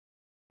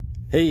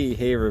Hey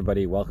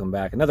everybody, welcome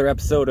back. Another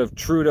episode of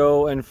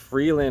Trudeau and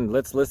Freeland.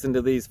 Let's listen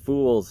to these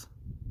fools.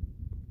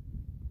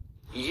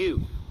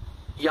 You,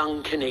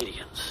 young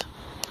Canadians,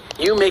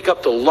 you make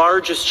up the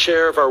largest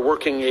share of our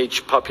working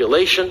age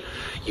population.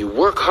 You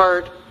work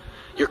hard.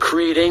 You're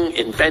creating,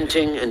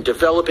 inventing, and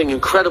developing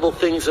incredible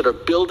things that are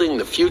building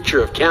the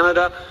future of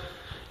Canada.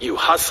 You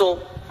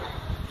hustle.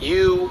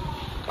 You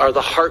are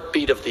the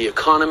heartbeat of the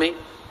economy.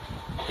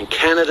 And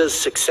Canada's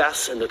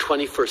success in the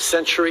 21st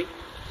century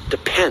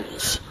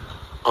depends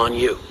on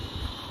you.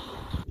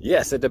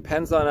 Yes, it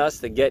depends on us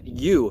to get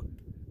you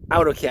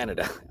out of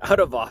Canada, out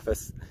of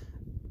office.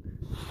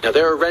 Now,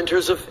 there are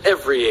renters of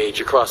every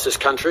age across this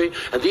country,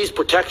 and these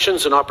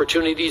protections and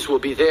opportunities will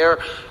be there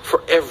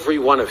for every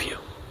one of you.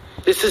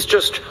 This is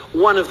just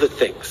one of the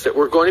things that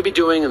we're going to be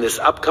doing in this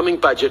upcoming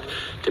budget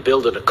to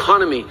build an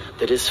economy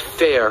that is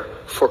fair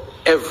for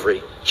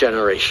every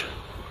generation.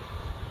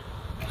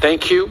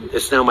 Thank you.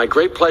 It's now my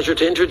great pleasure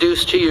to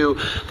introduce to you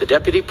the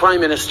Deputy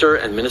Prime Minister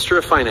and Minister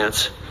of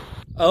Finance.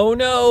 Oh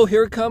no,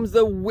 here comes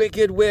the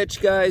Wicked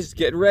Witch, guys.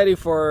 Get ready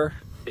for her.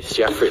 It's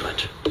Jeff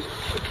Freeland.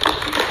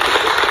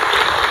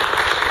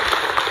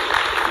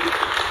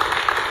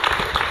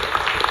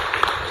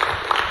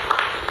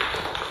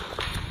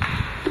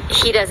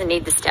 He doesn't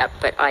need the step,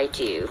 but I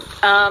do.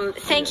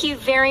 Thank you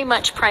very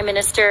much, Prime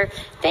Minister.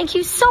 Thank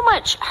you so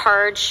much,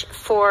 Harj,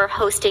 for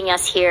hosting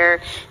us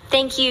here.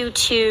 Thank you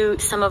to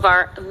some of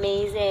our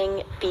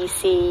amazing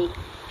BC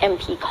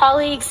MP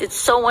colleagues. It's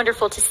so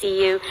wonderful to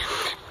see you.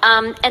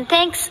 And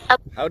thanks.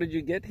 How did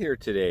you get here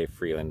today,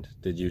 Freeland?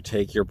 Did you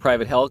take your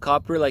private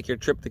helicopter like your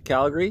trip to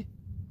Calgary?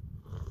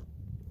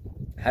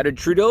 How did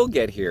Trudeau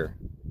get here?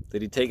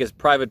 Did he take his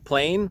private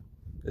plane?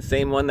 The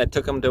same one that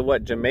took him to,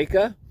 what,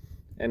 Jamaica?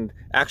 And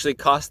actually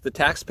cost the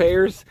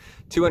taxpayers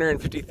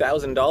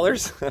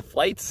 $250,000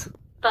 flights?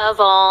 Above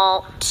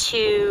all,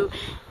 to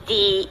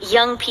the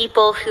young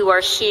people who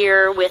are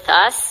here with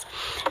us,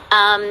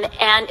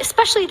 and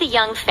especially the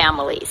young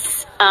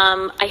families.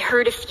 I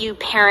heard a few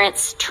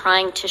parents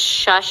trying to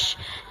shush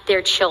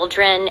their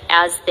children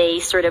as they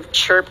sort of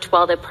chirped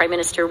while the Prime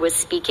Minister was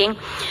speaking.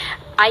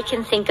 I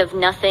can think of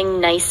nothing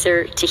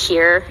nicer to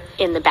hear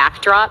in the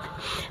backdrop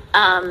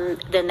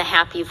than the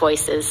happy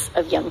voices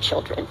of young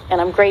children. And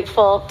I'm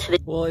grateful to the...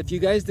 Well, if you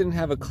guys didn't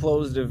have a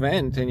closed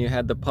event and you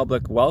had the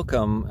public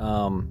welcome,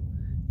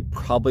 you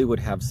probably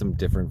would have some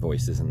different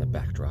voices in the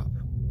backdrop.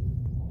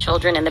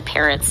 Children and the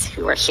parents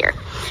who are here.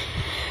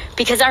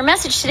 Because our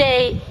message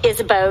today is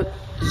about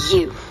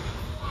you.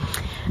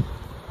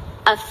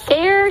 A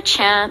fair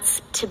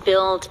chance to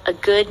build a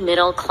good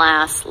middle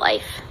class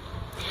life.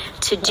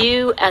 To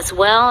do as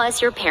well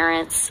as your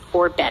parents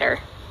or better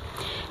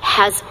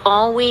has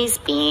always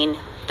been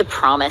the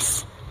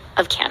promise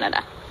of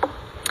Canada.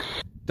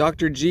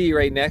 Dr. G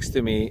right next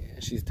to me,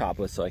 she's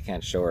topless so I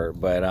can't show her,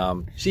 but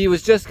she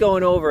was just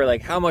going over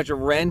like how much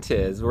rent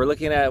is. We're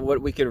looking at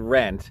what we could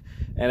rent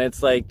and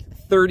it's like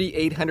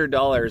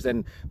 $3,800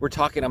 and we're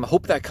talking, I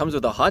hope that comes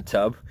with a hot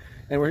tub.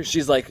 And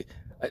she's like,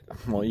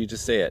 well, you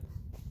just say it.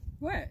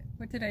 What?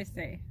 What did I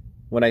say?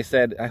 When I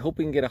said, I hope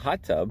we can get a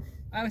hot tub.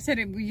 I said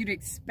you'd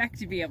expect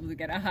to be able to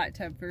get a hot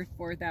tub for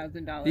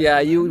 $4,000.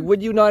 Yeah,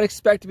 would you not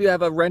expect to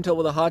have a rental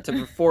with a hot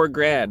tub for $4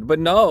 grand? But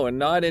no,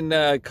 not in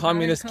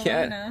communist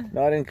Canada.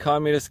 Not in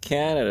communist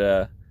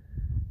Canada.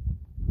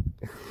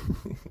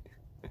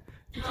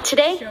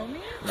 Today,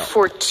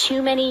 for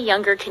too many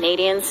younger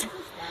Canadians,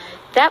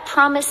 that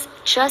promise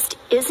just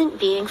isn't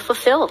being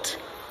fulfilled.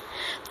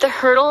 The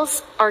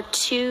hurdles are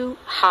too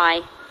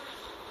high.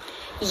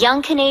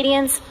 Young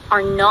Canadians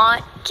are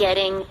not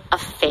getting a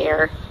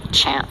fair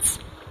chance.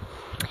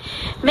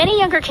 Many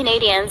younger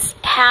Canadians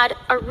had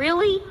a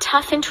really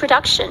tough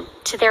introduction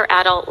to their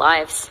adult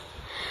lives.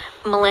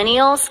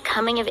 Millennials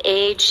coming of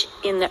age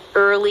in the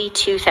early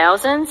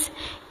 2000s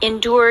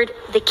endured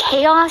the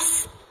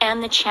chaos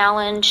and the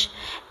challenge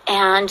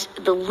and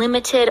the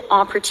limited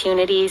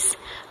opportunities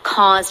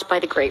caused by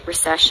the Great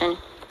Recession.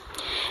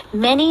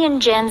 Many in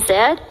Gen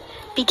Z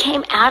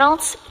became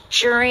adults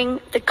during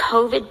the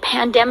COVID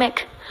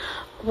pandemic.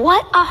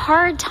 What a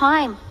hard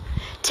time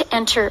to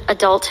enter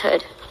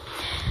adulthood.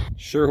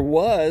 Sure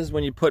was,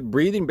 when you put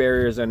breathing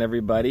barriers on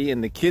everybody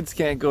and the kids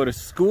can't go to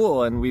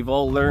school, and we've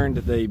all learned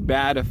the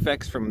bad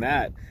effects from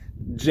that.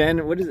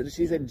 What is it?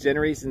 She said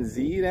Generation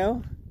Z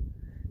now?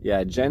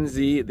 Yeah, Gen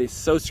Z, they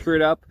so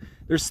screwed up.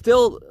 There's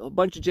still a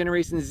bunch of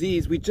Generation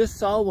Zs. We just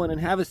saw one in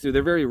Havasu.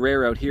 They're very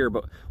rare out here,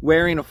 but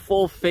wearing a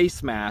full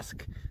face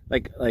mask,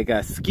 like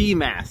a ski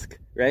mask,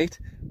 right?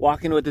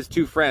 Walking with his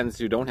two friends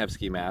who don't have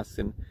ski masks,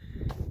 and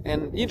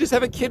you just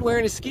have a kid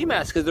wearing a ski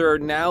mask because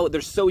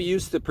they're so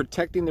used to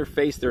protecting their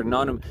face. They're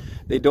anonymous.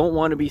 They don't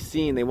want to be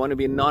seen. They want to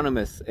be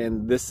anonymous,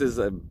 and this is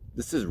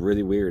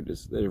really weird.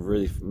 They're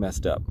really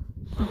messed up.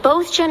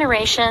 Both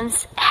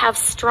generations have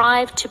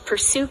strived to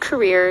pursue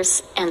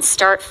careers and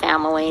start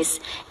families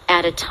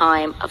at a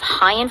time of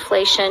high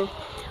inflation,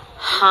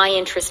 high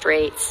interest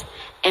rates,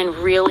 and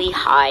really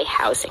high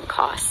housing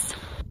costs.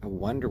 I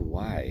wonder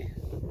why.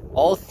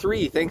 All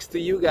three, thanks to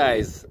you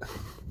guys.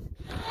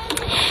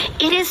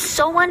 It is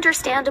so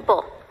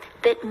understandable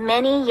that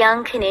many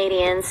young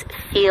Canadians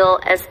feel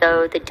as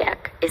though the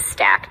deck is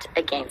stacked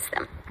against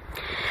them.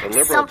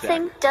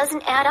 Something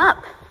doesn't add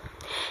up.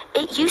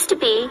 It used to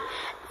be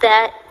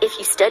that if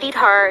you studied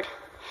hard,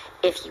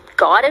 if you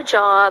got a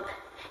job,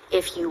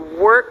 if you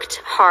worked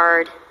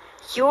hard,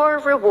 your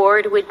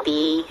reward would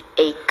be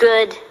a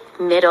good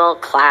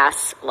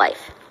middle-class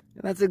life.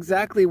 And that's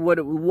exactly what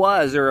it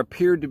was, or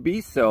appeared to be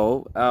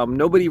so.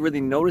 Nobody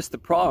really noticed the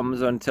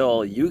problems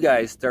until you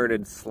guys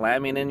started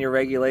slamming in your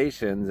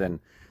regulations and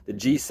the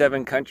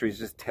G7 countries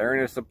just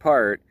tearing us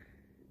apart.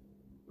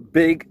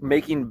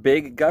 Making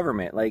big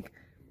government. Like,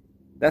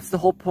 that's the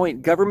whole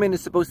point. Government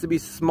is supposed to be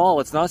small.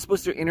 It's not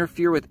supposed to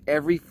interfere with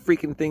every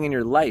freaking thing in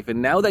your life.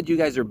 And now that you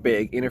guys are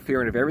big,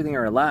 interfering with everything in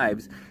our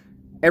lives,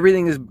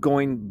 everything is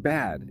going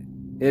bad.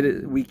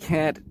 We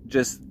can't,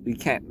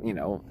 you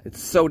know,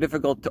 it's so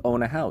difficult to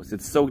own a house.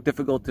 It's so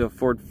difficult to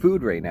afford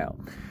food right now.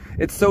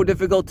 It's so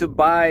difficult to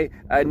buy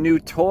a new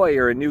toy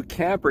or a new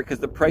camper because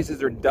the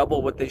prices are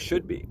double what they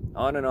should be.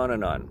 On and on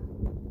and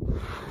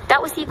on.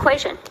 That was the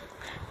equation.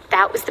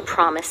 That was the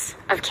promise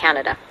of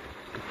Canada.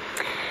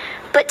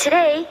 But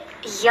today,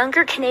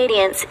 younger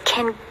Canadians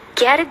can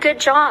get a good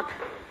job.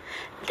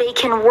 They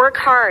can work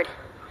hard.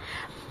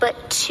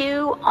 But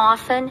too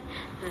often,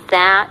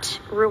 that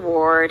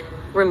reward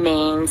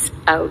remains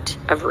out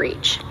of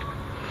reach.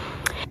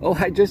 Oh,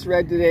 I just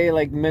read today,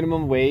 like,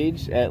 minimum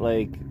wage at,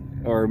 like,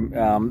 or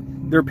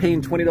they're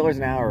paying $20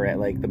 an hour at,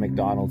 like, the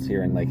McDonald's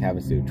here in, like,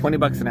 Havasu. 20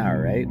 bucks an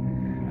hour, right?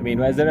 I mean,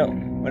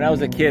 when I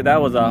was a kid, I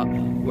was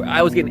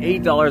getting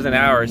 $8 an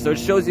hour. So it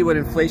shows you what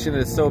inflation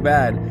is so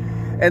bad.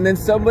 And then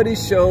somebody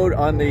showed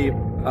on the,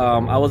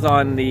 I was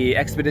on the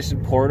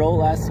Expedition portal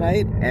last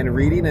night and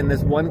reading, and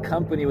this one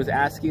company was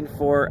asking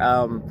for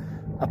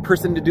a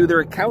person to do their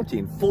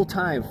accounting,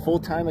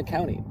 full-time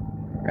accounting,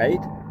 right?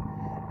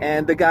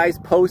 And the guys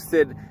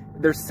posted,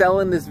 they're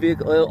selling this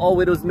vehicle. Oh,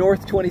 it was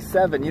North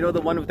 27. You know,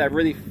 the one with that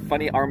really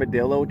funny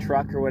armadillo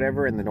truck or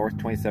whatever, and the North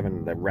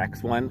 27, the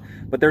Rex one.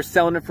 But they're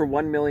selling it for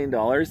 $1 million.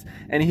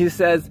 And he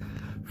says,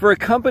 for a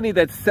company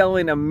that's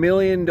selling $1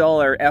 million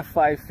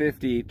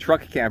F550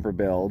 truck camper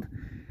build,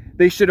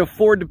 they should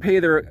afford to pay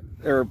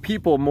their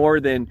people more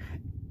than,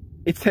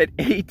 it said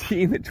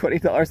 $18 to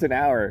 $20 an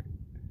hour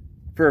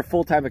for a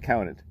full-time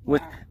accountant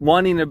with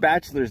wanting a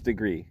bachelor's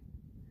degree.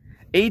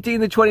 $18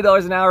 to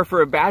 $20 an hour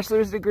for a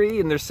bachelor's degree,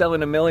 and they're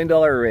selling $1 million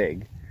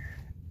rig.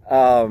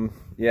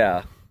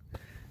 Yeah.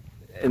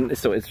 And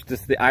so it's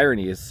just, the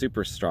irony is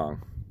super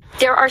strong.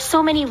 There are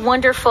so many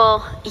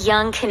wonderful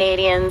young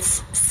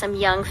Canadians, some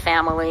young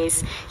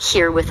families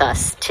here with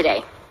us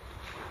today.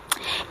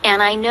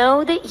 And I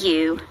know that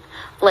you,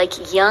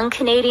 like young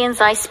Canadians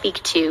I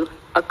speak to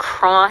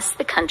across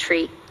the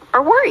country,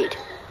 are worried.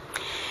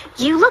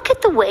 You look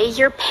at the way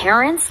your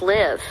parents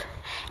live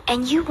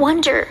and you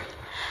wonder,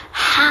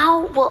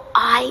 how will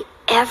I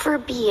ever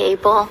be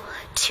able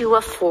to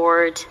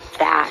afford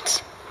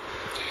that?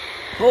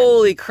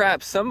 Holy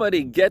crap,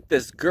 somebody get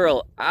this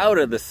girl out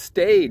of the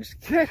stage.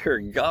 Get her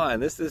gone.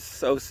 This is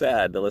so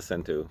sad to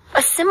listen to.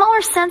 A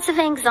similar sense of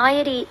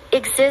anxiety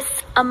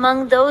exists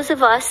among those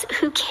of us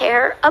who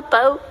care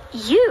about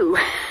you.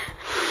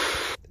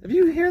 Have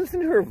you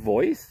listened to her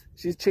voice?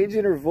 She's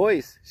changing her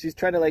voice. She's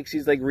trying to,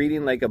 she's like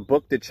reading like a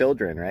book to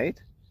children, right?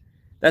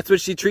 That's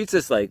what she treats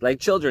us like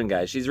children,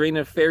 guys. She's reading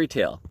a fairy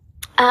tale.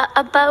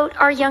 About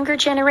our younger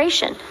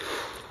generation.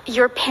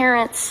 Your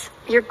parents,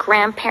 your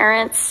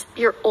grandparents,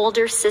 your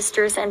older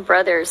sisters and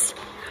brothers.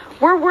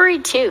 We're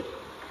worried too.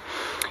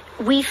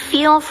 We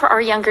feel for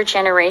our younger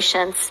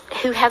generations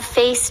who have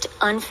faced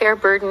unfair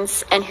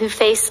burdens and who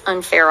face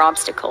unfair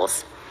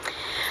obstacles.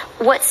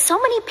 What so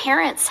many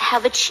parents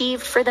have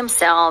achieved for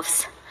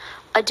themselves,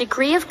 a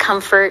degree of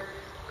comfort,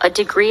 a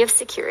degree of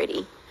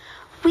security,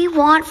 we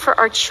want for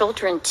our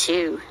children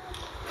too.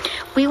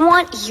 We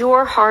want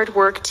your hard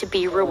work to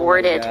be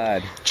rewarded,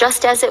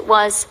 just as it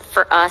was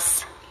for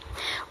us.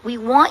 We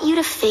want you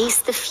to face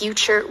the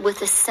future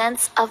with a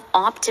sense of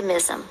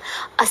optimism,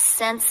 a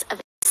sense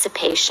of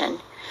anticipation,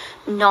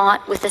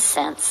 not with a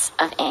sense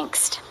of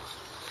angst.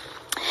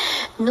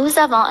 Nous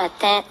avons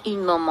atteint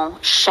un moment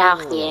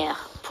charnière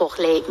pour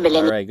les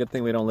Millenials. All right, good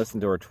thing we don't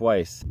listen to her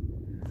twice.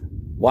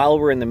 While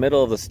we're in the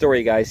middle of the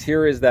story, guys,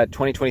 here is that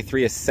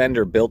 2023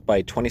 Ascender built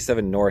by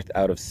 27 North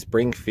out of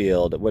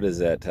Springfield. What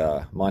is it?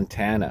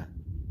 Montana.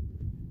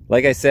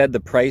 Like I said, the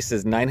price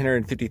is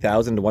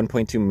 $950,000 to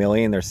 $1.2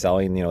 million. They're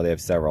selling, you know, they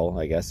have several,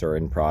 I guess, or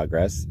in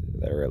progress.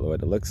 That's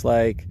what it looks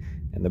like.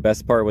 And the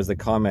best part was the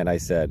comment I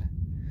said.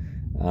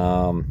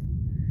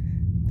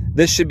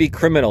 This should be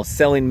criminal,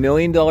 selling $1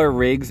 million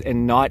rigs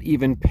and not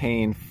even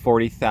paying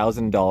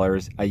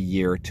 $40,000 a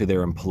year to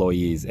their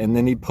employees. And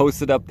then he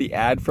posted up the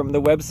ad from the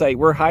website.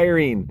 We're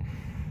hiring.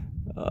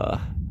 I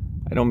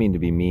don't mean to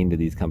be mean to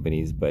these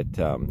companies, but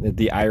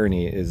the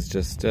irony is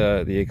just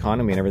the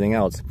economy and everything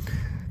else.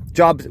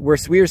 Jobs,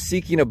 we are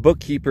seeking a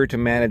bookkeeper to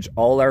manage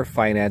all our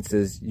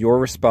finances. Your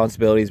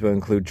responsibilities will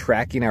include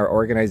tracking our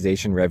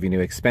organization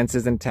revenue,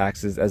 expenses, and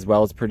taxes, as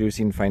well as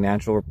producing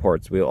financial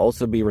reports. We will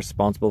also be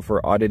responsible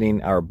for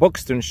auditing our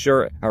books to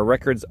ensure our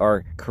records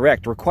are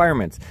correct.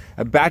 Requirements: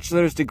 a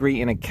bachelor's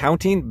degree in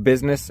accounting,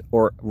 business,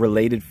 or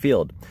related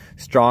field.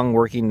 Strong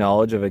working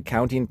knowledge of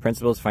accounting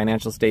principles,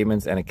 financial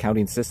statements, and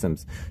accounting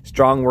systems.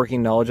 Strong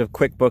working knowledge of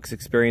QuickBooks,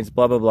 experience,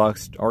 blah, blah, blah,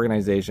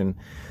 organization.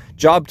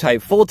 Job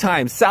type,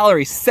 full-time,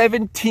 salary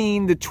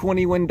 $17 to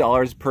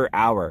 $21 per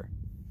hour.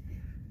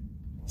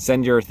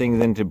 Send your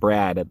things into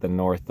Brad at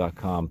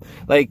thenorth.com.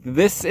 Like,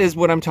 this is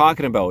what I'm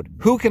talking about.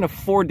 Who can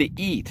afford to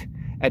eat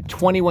at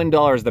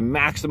 $21, the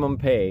maximum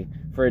pay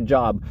for a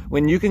job,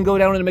 when you can go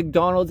down to the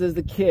McDonald's as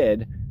a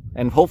kid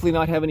and hopefully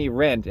not have any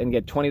rent and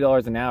get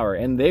 $20 an hour,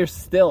 and they're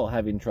still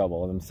having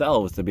trouble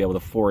themselves to be able to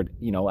afford,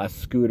 you know, a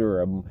scooter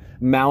or a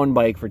mountain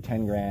bike for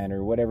 10 grand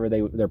or whatever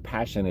their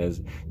passion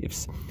is.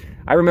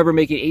 I remember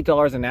making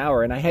 $8 an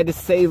hour, and I had to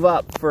save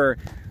up for,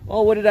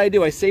 oh, what did I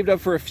do? I saved up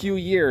for a few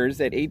years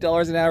at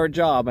 $8 an hour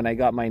job, and I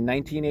got my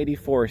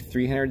 1984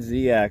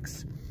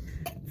 300ZX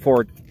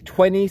for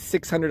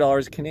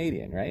 $2,600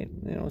 Canadian, right?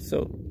 You know,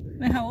 so.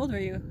 And how old were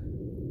you?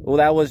 Well,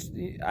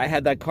 I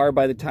had that car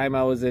by the time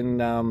I was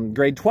in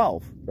grade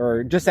 12,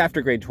 or just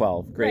after grade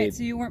 12. Right,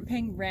 so you weren't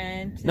paying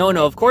rent. No,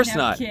 of course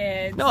not.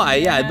 Kids, no,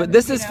 but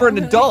this is for an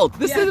adult.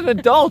 This is an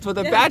adult with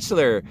a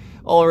bachelor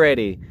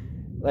already.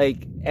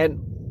 Like,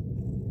 and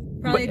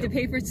probably had to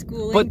pay for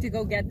schooling to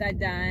go get that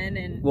done.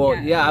 And well,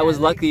 I was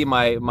lucky.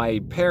 My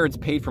parents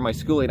paid for my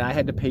schooling. I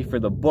had to pay for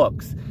the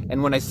books.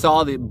 And when I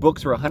saw the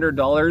books were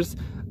 $100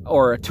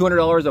 or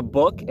 $200 a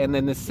book, and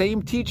then the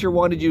same teacher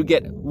wanted you to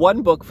get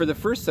one book for the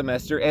first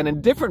semester and a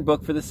different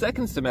book for the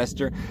second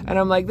semester, and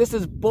I'm like, this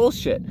is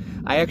bullshit.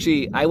 I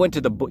went to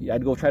the book.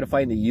 I'd go try to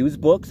find the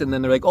used books, and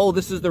then they're like, oh,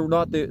 this is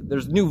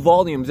there's new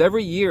volumes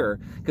every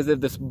year because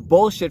of this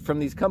bullshit from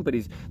these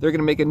companies. They're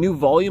gonna make a new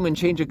volume and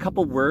change a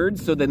couple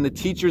words, so then the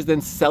teachers then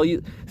sell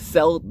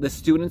the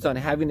students on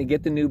having to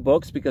get the new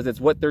books because it's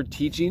what they're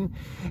teaching.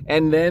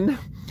 And then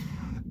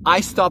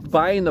I stopped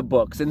buying the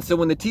books, and so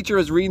when the teacher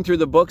was reading through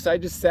the books, I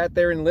just sat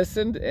there and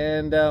listened,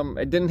 and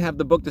I didn't have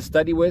the book to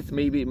study with.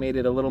 Maybe it made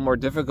it a little more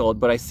difficult,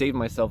 but I saved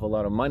myself a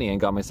lot of money and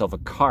got myself a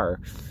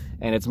car.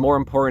 And it's more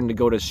important to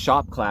go to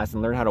shop class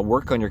and learn how to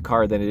work on your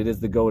car than it is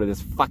to go to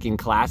this fucking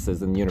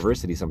classes in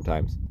university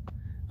sometimes.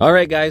 All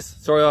right, guys,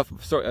 sorry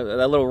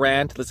that little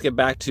rant. Let's get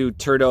back to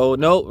TRUDEAU.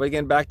 No, we're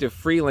getting back to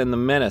Freeland, the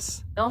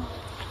menace.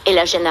 Et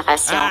la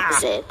génération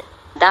Z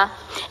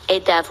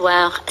est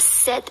d'avoir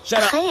cette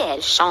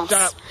réelle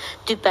chance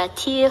de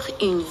bâtir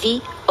une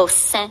vie au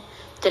sein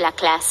de la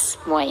classe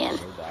moyenne.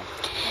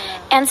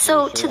 And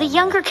so to the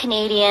younger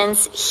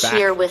Canadians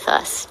here with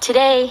us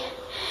today,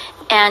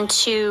 and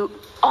to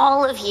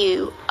all of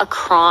you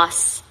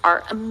across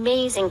our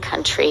amazing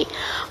country,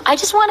 I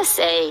just want to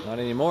say, not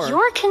anymore.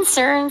 Your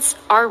concerns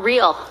are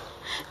real.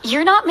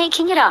 You're not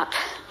making it up.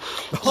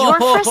 Your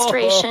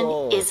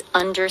frustration is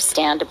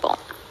understandable.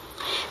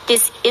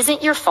 This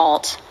isn't your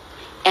fault,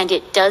 and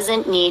it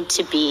doesn't need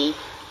to be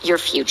your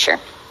future.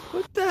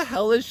 What the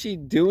hell is she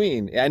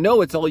doing? I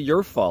know it's all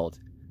your fault.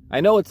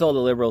 I know it's all the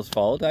Liberals'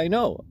 fault. I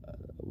know.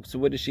 So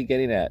what is she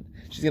getting at?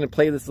 She's going to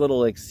play this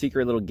little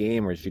secret little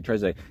game where she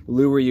tries to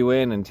lure you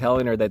in and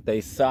telling her that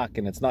they suck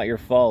and it's not your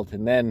fault.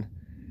 And then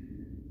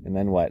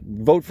what?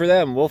 Vote for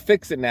them. We'll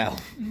fix it now.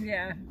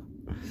 Yeah.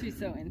 She's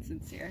so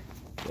insincere.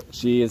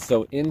 She is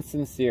so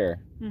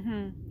insincere.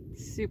 Mm-hmm.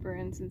 Super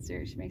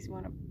insincere. She makes me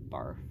want to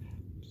barf.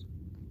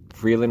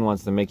 Freeland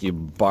wants to make you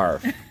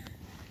barf.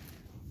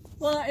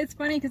 Well, it's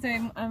funny because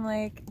I'm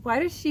like, why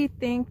does she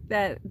think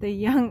that the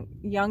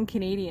young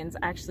Canadians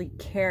actually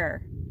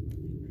care?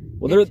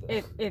 Well,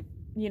 if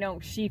you know,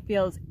 she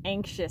feels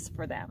anxious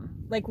for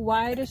them. Like,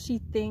 why does she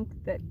think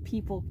that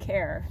people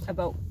care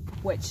about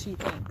what she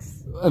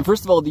thinks? And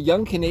first of all, the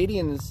young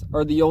Canadians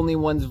are the only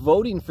ones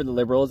voting for the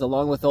Liberals,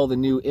 along with all the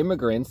new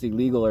immigrants,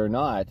 illegal or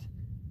not.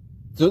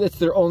 So it's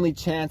their only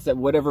chance at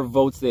whatever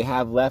votes they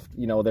have left.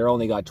 You know, they're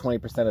only got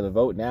 20% of the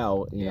vote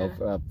now. You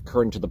know,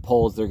 according to the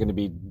polls, they're going to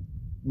be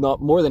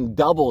not more than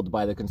doubled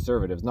by the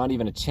Conservatives. Not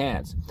even a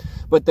chance.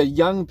 But the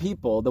young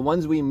people, the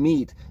ones we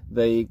meet,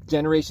 the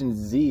Generation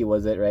Z,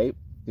 was it, right?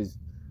 Because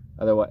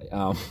otherwise,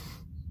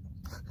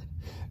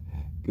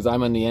 because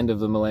I'm on the end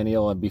of the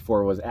millennial and before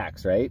it was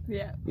X, right?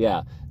 Yeah.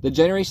 Yeah. The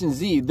Generation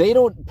Z, they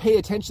don't pay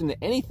attention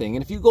to anything.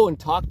 And if you go and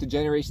talk to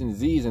Generation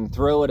Zs and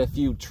throw out a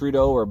few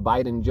Trudeau or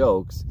Biden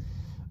jokes,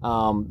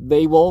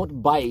 they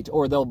won't bite,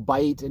 or they'll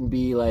bite and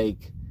be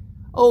like,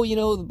 oh, you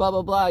know, blah,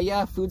 blah, blah.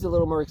 Yeah, food's a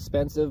little more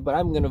expensive, but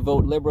I'm going to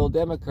vote Liberal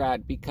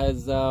Democrat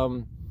because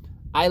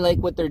I like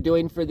what they're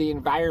doing for the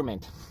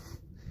environment.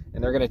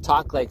 And they're going to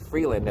talk like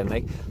Freeland and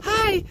like,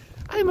 hi,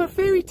 I'm a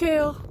fairy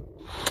tale.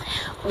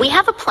 We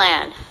have a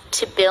plan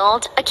to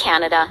build a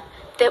Canada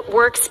that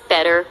works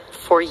better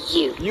for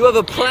you. You have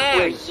a plan.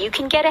 Where you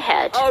can get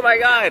ahead. Oh my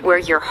God. Where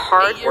your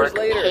hard work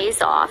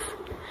pays off.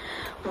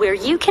 Where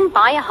you can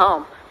buy a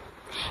home.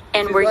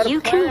 And where you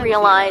can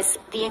realize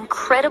the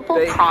incredible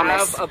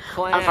promise of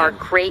our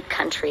great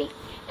country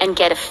and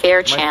get a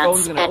fair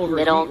chance at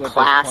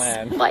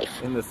middle-class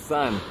life. In the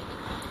sun.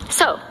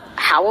 So,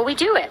 how will we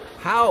do it?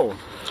 How?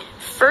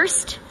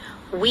 First,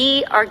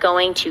 we are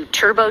going to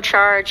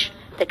turbocharge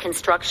the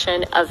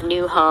construction of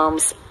new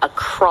homes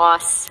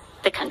across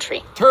the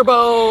country.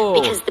 Turbo!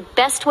 Because the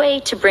best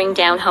way to bring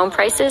down home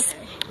prices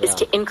is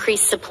to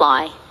increase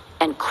supply,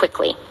 and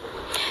quickly.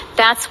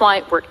 That's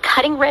why we're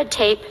cutting red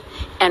tape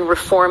and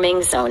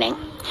reforming zoning,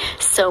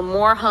 so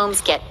more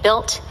homes get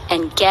built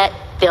and get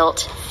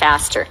built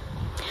faster.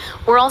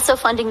 We're also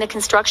funding the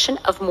construction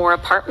of more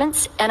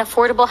apartments and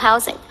affordable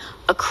housing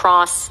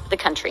across the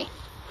country.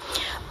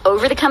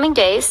 Over the coming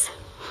days,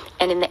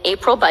 and in the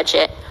April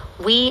budget,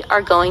 we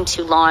are going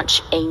to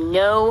launch a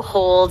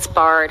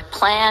no-holds-barred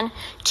plan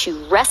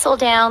to wrestle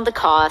down the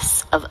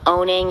costs of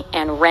owning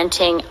and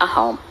renting a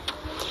home.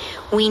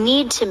 We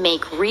need to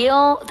make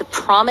real the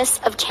promise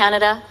of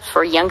Canada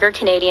for younger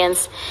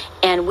Canadians,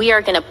 and we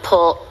are going to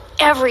pull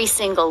every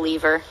single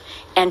lever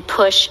and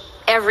push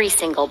every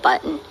single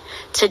button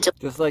to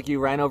just like you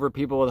ran over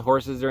people with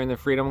horses during the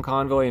Freedom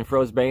Convoy and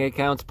froze bank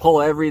accounts,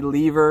 pull every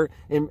lever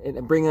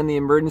and bring in the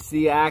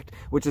Emergency Act,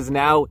 which is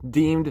now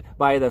deemed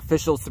by the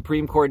official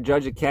Supreme Court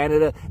judge of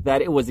Canada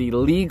that it was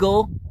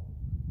illegal,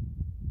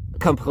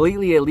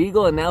 completely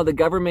illegal, and now the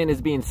government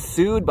is being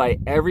sued by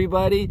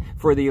everybody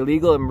for the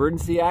illegal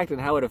Emergency Act and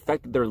how it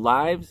affected their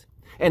lives.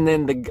 And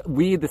then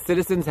we, the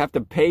citizens, have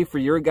to pay for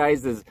your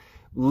guys'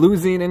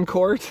 losing in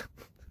court.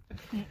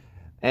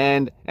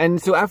 And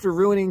so after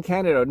ruining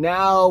Canada,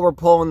 now we're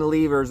pulling the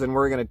levers and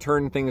we're going to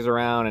turn things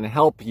around and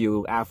help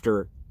you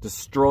after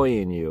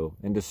destroying you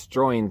and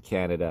destroying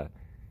Canada.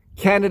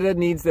 Canada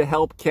needs to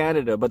help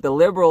Canada, but the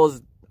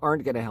Liberals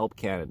aren't going to help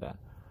Canada.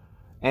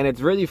 And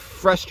it's really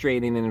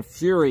frustrating and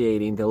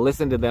infuriating to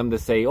listen to them to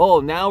say,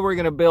 oh, now we're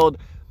going to build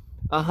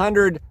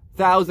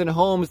 100,000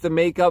 homes to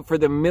make up for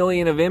the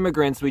million of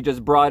immigrants we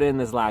just brought in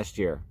this last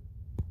year.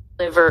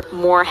 Deliver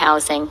more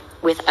housing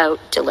without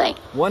delay.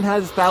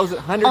 100,000,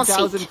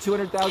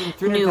 200,000,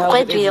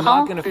 300,000 is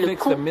not going to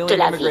fix the million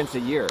immigrants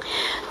a year.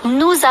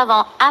 Nous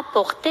avons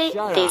apporté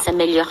des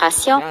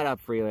améliorations. Shut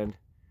up, Freeland.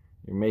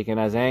 You're making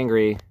us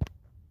angry.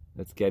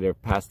 Let's get it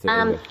past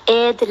it.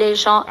 Aide les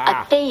gens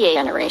à payer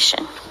generation.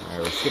 All right,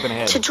 we're skipping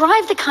ahead. To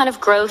drive the kind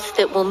of growth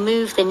that will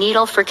move the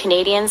needle for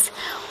Canadians,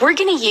 we're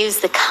going to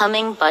use the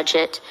coming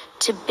budget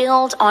to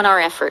build on our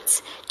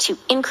efforts to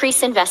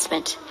increase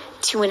investment,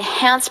 to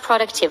enhance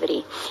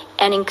productivity,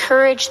 and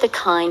encourage the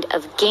kind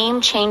of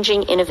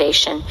game-changing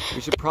innovation.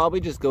 We should probably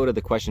just go to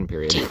the question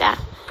period. Do that.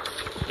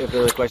 If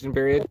there's a question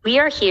period. We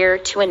are here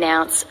to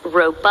announce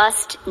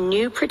robust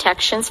new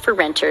protections for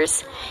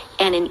renters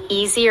and an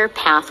easier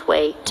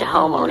pathway to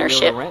home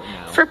ownership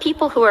for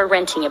people who are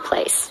renting a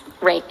place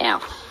right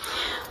now.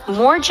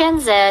 More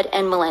Gen Z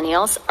and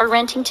Millennials are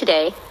renting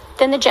today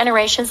than the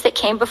generations that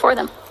came before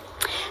them.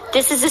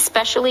 This is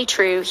especially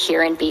true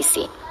here in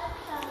BC.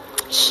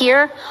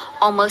 Here,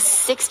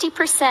 almost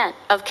 60%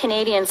 of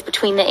Canadians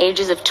between the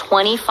ages of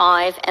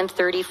 25 and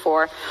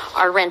 34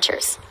 are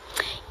renters.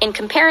 In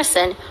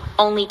comparison,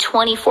 only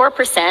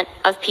 24%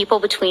 of people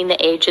between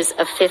the ages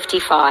of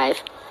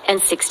 55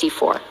 and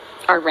 64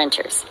 are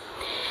renters.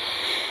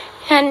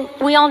 And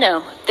we all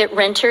know that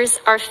renters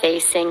are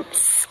facing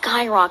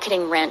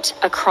skyrocketing rent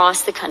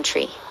across the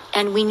country.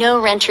 And we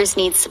know renters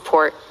need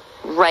support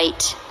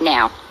right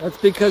now. That's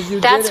because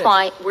you That's did it.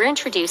 why we're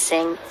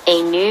introducing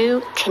a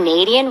new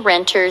Canadian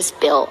Renters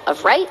Bill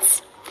of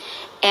Rights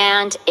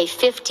and a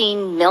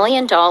 $15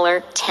 million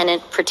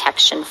tenant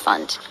protection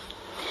fund.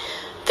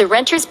 The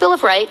Renters Bill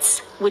of Rights,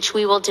 which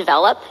we will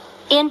develop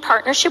in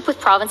partnership with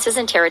provinces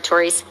and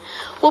territories,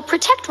 will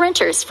protect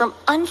renters from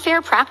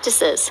unfair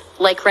practices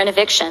like rent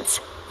evictions.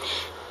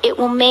 It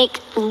will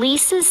make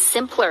leases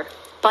simpler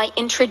by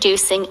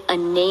introducing a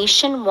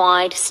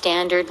nationwide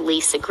standard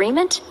lease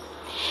agreement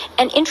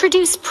and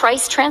introduce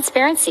price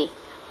transparency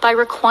by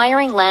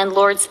requiring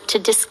landlords to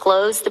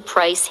disclose the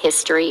price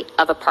history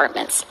of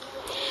apartments.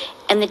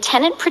 And the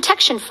Tenant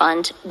Protection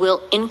Fund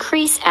will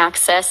increase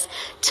access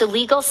to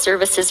legal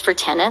services for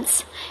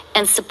tenants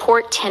and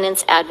support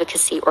tenants'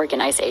 advocacy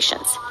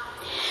organizations.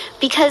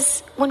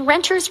 Because when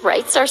renters'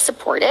 rights are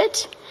supported,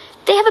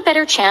 they have a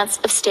better chance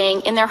of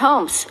staying in their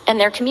homes and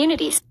their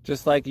communities.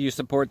 Just like you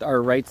support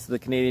our rights to the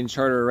Canadian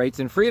Charter of Rights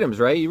and Freedoms,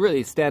 right? You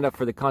really stand up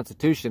for the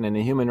Constitution and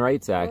the Human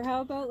Rights Act. Or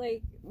how about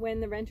like when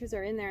the renters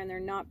are in there and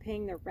they're not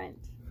paying their rent?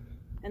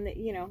 And that,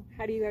 you know,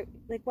 how do you,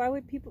 like, why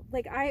would people,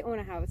 like, I own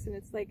a house and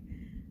it's like,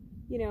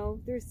 you know,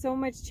 there's so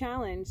much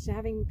challenge to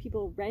having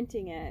people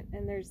renting it,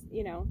 and there's,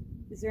 you know,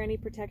 is there any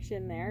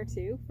protection there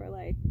too for,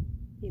 like,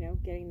 you know,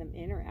 getting them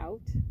in or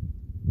out?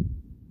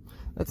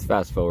 Let's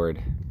fast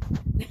forward.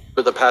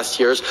 For the past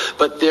years,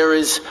 but there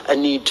is a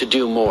need to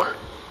do more.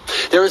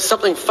 There is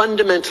something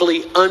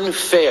fundamentally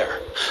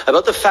unfair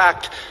about the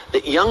fact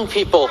that young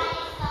people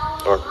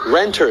or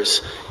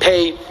renters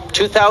pay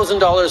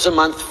 $2,000 a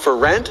month for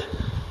rent,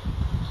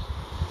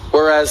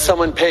 whereas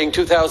someone paying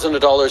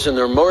 $2,000 in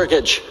their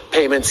mortgage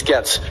payments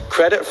gets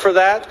credit for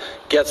that,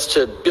 gets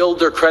to build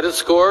their credit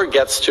score,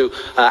 gets to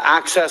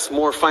access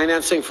more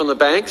financing from the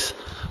banks.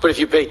 But if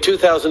you pay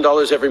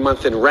 $2,000 every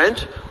month in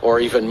rent,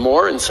 or even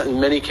more in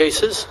many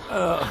cases,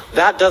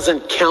 that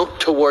doesn't count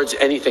towards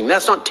anything.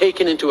 That's not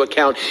taken into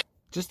account.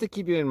 Just to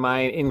keep you in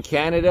mind, in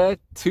Canada,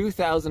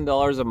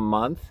 $2,000 a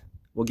month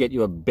will get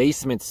you a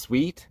basement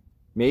suite,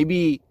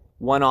 maybe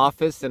one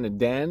office and a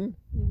den.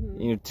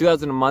 You know,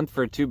 $2,000 a month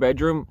for a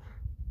 2-bedroom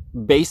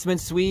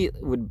basement suite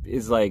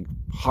is like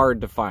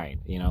hard to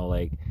find, you know,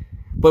 like.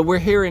 But we're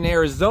here in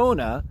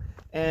Arizona,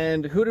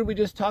 and who did we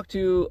just talk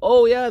to?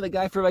 Oh yeah, the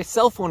guy for my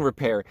cell phone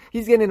repair.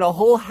 He's getting a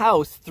whole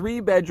house, 3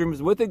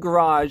 bedrooms with a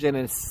garage in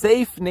a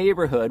safe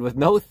neighborhood with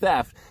no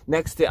theft,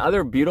 next to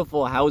other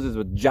beautiful houses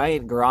with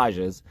giant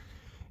garages,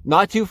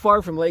 not too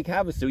far from Lake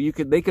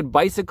Havasu. They could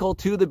bicycle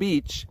to the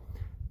beach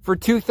for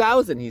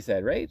 $2,000. He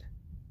said, right?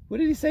 What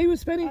did he say he was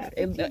spending?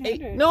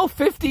 No,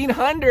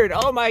 $1,500.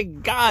 Oh my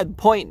God!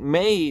 Point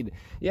made.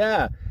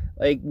 Yeah,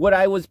 like what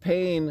I was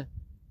paying.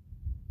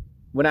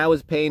 When I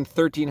was paying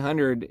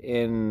 $1,300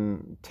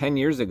 in 10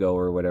 years ago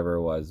or whatever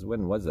it was.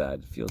 When was that?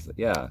 It feels like,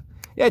 yeah,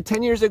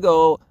 10 years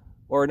ago,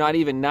 or not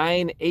even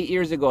 8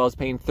 years ago, I was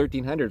paying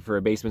 $1,300 for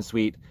a basement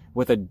suite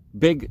with a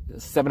big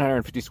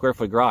 750 square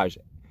foot garage.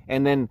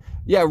 And then,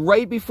 yeah,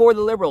 right before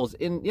the Liberals,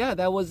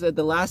 that was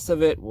the last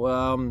of it,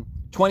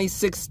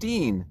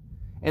 2016.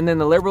 And then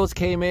the Liberals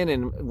came in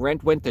and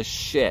rent went to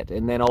shit.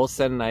 And then all of a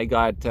sudden I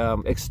got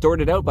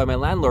extorted out by my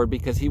landlord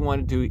because he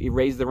wanted to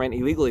raise the rent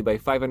illegally by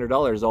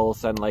 $500 all of a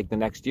sudden, like the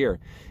next year.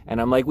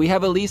 And I'm like, we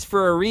have a lease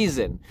for a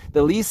reason.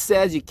 The lease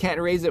says you can't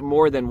raise it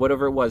more than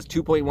whatever it was,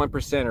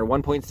 2.1% or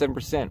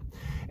 1.7%.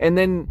 And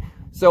then,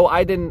 so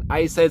I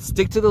said,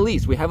 stick to the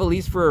lease. We have a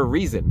lease for a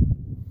reason.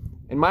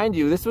 And mind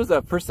you, this was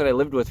a person I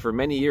lived with for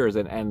many years,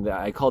 and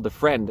I called a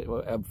friend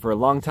for a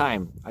long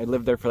time. I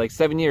lived there for like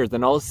 7 years.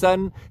 Then all of a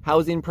sudden,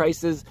 housing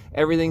prices,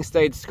 everything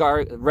stayed,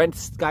 rent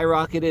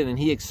skyrocketed, and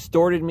he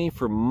extorted me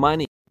for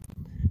money.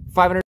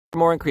 $500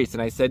 more increase,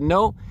 and I said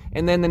no.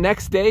 And then the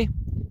next day,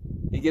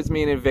 he gives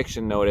me an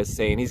eviction notice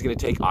saying he's going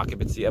to take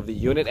occupancy of the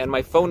unit. And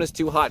my phone is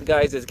too hot,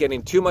 guys. It's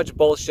getting too much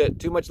bullshit,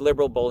 too much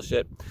liberal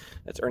bullshit.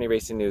 That's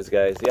Irnieracing News,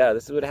 guys. Yeah,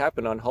 this is what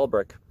happened on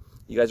Holbrook.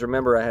 You guys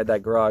remember I had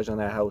that garage on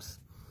that house.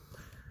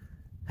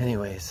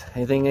 Anyways,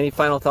 any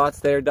final thoughts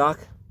there, Doc?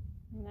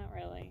 Not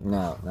really.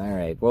 No, all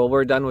right. Well,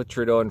 we're done with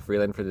Trudeau and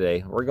Freeland for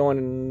today. We're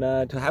going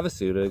to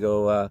Havasu to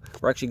go,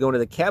 we're actually going to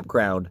the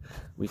campground.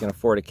 We can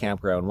afford a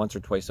campground once or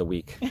twice a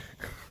week.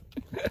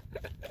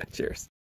 Cheers.